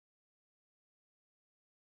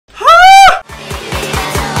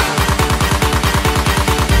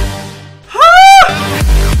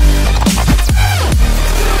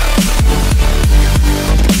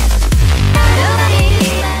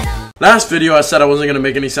Last video I said I wasn't gonna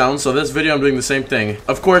make any sounds, so this video I'm doing the same thing.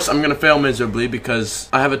 Of course I'm gonna fail miserably because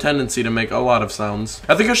I have a tendency to make a lot of sounds.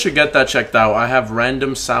 I think I should get that checked out. I have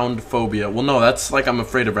random sound phobia. Well, no, that's like I'm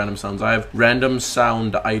afraid of random sounds. I have random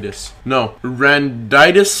sounditis. No,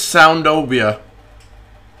 randitis soundobia.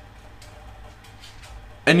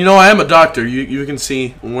 And you know, I am a doctor. You can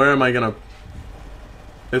see, where am I gonna...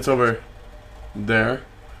 It's over there.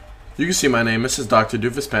 You can see my name. This is Dr.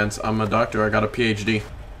 Doofus. I'm a doctor. I got a PhD.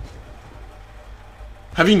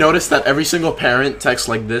 Have you noticed that every single parent texts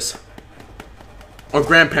like this? Or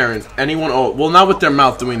grandparent, anyone old. Well, not with their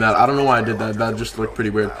mouth doing that. I don't know why I did that. That just looked pretty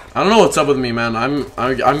weird. I don't know what's up with me, man. I'm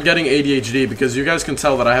getting ADHD because you guys can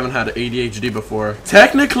tell that I haven't had ADHD before.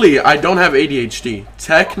 Technically, I don't have ADHD.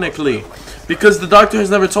 Technically. Because the doctor has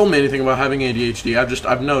never told me anything about having ADHD.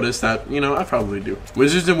 I've noticed that, you know, I probably do.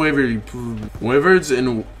 Wizards and Waverly... Wizards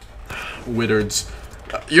and... Wizards.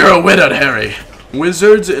 You're a wizard, Harry.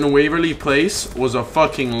 Wizards in Waverly Place was a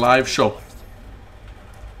fucking live show.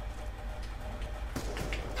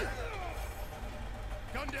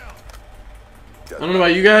 I don't know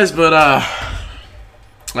about you guys, but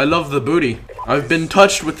I love the booty. I've been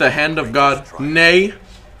touched with the hand of God, nay,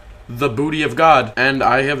 the booty of God, and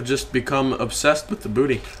I have just become obsessed with the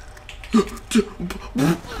booty.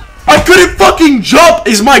 I couldn't fucking jump!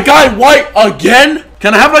 Is my guy white again?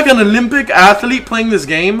 Can I have like an Olympic athlete playing this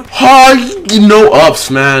game? No ups,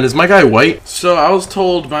 man. Is my guy white? So I was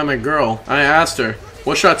told by my girl, I asked her,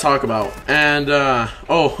 what should I talk about? And,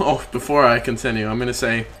 before I continue, I'm gonna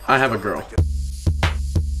say, I have a girl.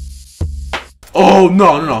 Oh,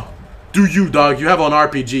 no. Do you, dog. You have an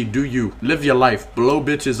RPG. Do you. Live your life. Blow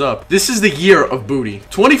bitches up. This is the year of booty.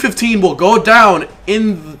 2015 will go down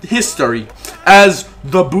in history as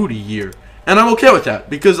the booty year. And I'm okay with that,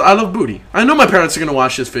 because I love booty. I know my parents are going to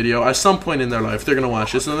watch this video. At some point in their life, they're going to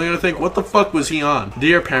watch this, and they're going to think, what the fuck was he on?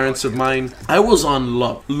 Dear parents of mine, I was on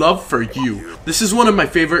love. Love for you. This is one of my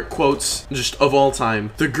favorite quotes, just of all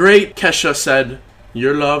time. The great Kesha said,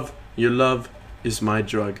 your love is my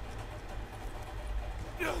drug.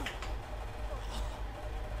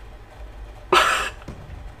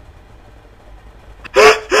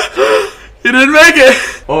 You didn't make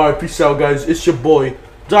it! Alright, peace out, guys. It's your boy,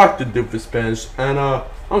 Dr. Doofus, and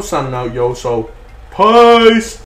I'm signing out, yo, so peace!